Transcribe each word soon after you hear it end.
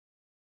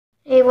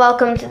Hey,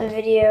 welcome to the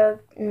video.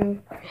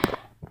 Turn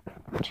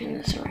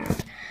this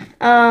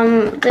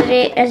around.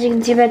 Today, as you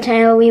can see by the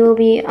title, we will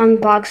be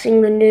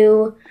unboxing the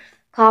new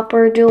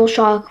copper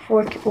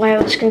DualShock4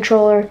 wireless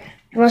controller.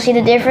 You want to see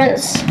the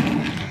difference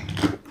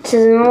to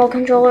the normal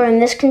controller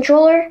and this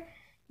controller?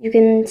 You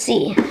can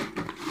see.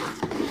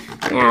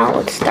 Now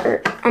let's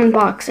start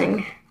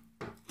unboxing.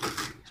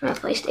 There's my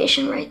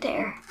PlayStation right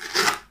there.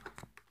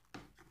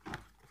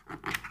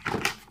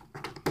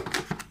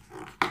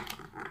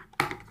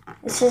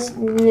 This is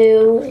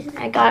new.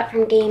 I got it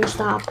from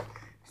GameStop.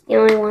 It's the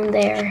only one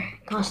there.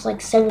 It costs like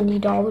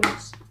 $70.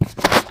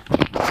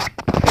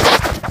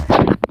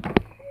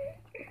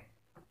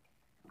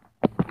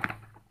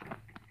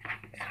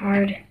 It's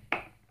hard.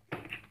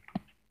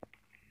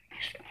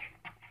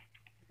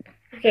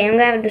 Okay, I'm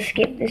gonna have to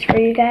skip this for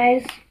you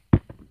guys.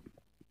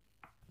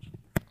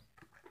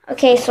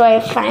 Okay, so I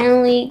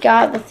finally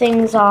got the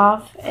things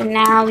off, and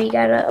now we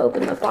gotta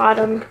open the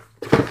bottom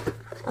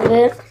of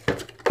it.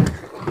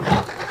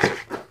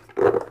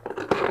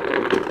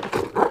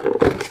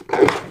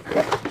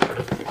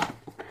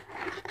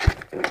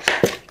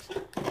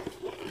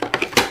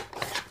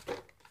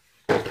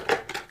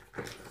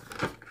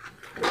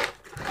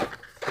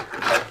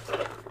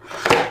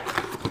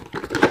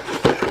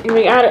 And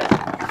we got it.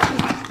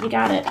 We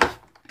got it.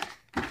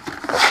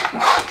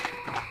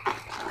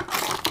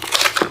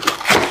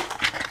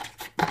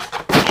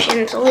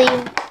 Gently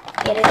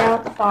get it out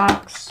of the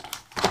box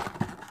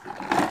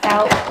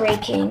without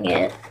breaking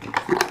it.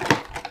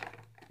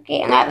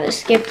 Okay, I'm gonna have to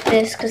skip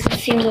this because it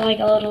seems like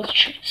a little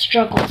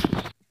struggle.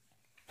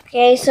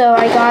 Okay, so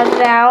I got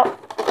it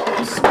out.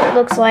 This is what it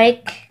looks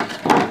like.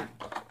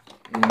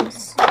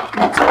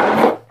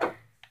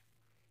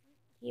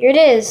 Here it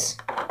is.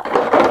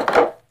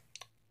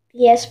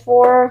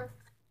 PS4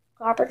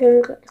 copper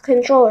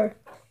controller.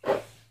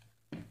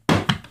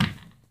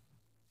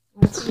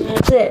 That's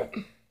it.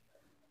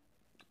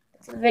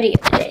 That's the video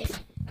today.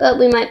 But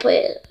we might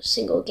play a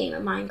single game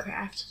of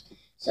Minecraft.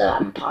 So I'm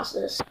gonna pause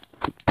this.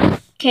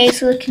 Okay,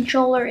 so the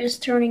controller is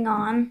turning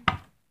on.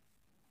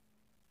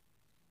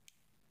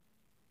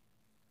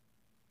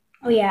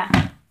 Oh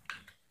yeah.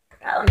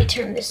 Let me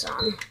turn this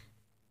on.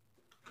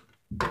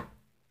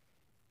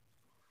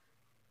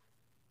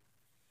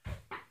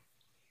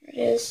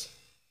 Here it is.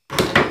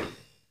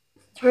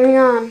 Turning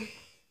on.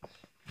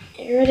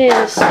 Here it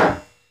is.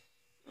 A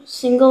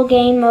single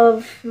game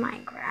of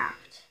Minecraft.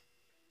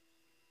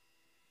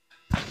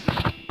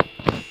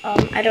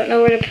 I don't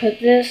know where to put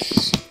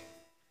this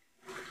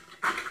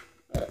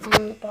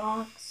on the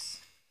box.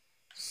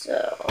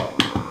 So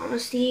I'm gonna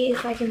see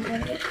if I can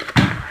put it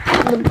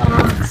in the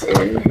box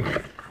and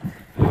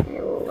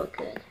it will look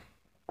good.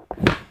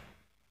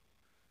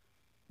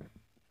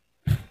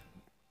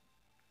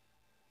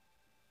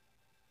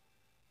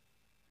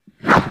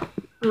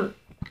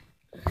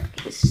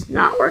 It's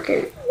not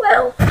working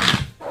well.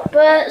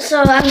 But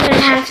so I'm gonna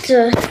have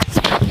to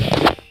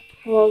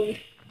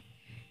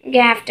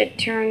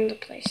turn the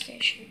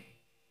PlayStation.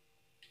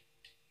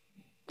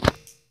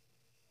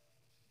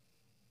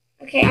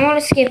 Okay, I'm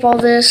gonna skip all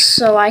this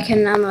so I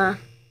can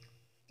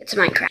get to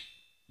Minecraft.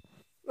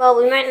 Well,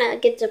 we might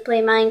not get to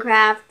play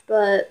Minecraft,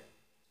 but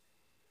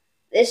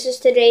this is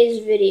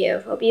today's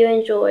video. Hope you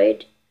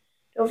enjoyed.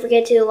 Don't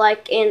forget to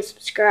like and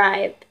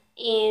subscribe.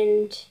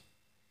 And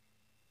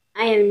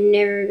I am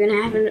never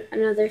gonna have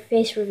another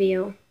face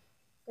reveal.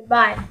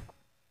 Goodbye.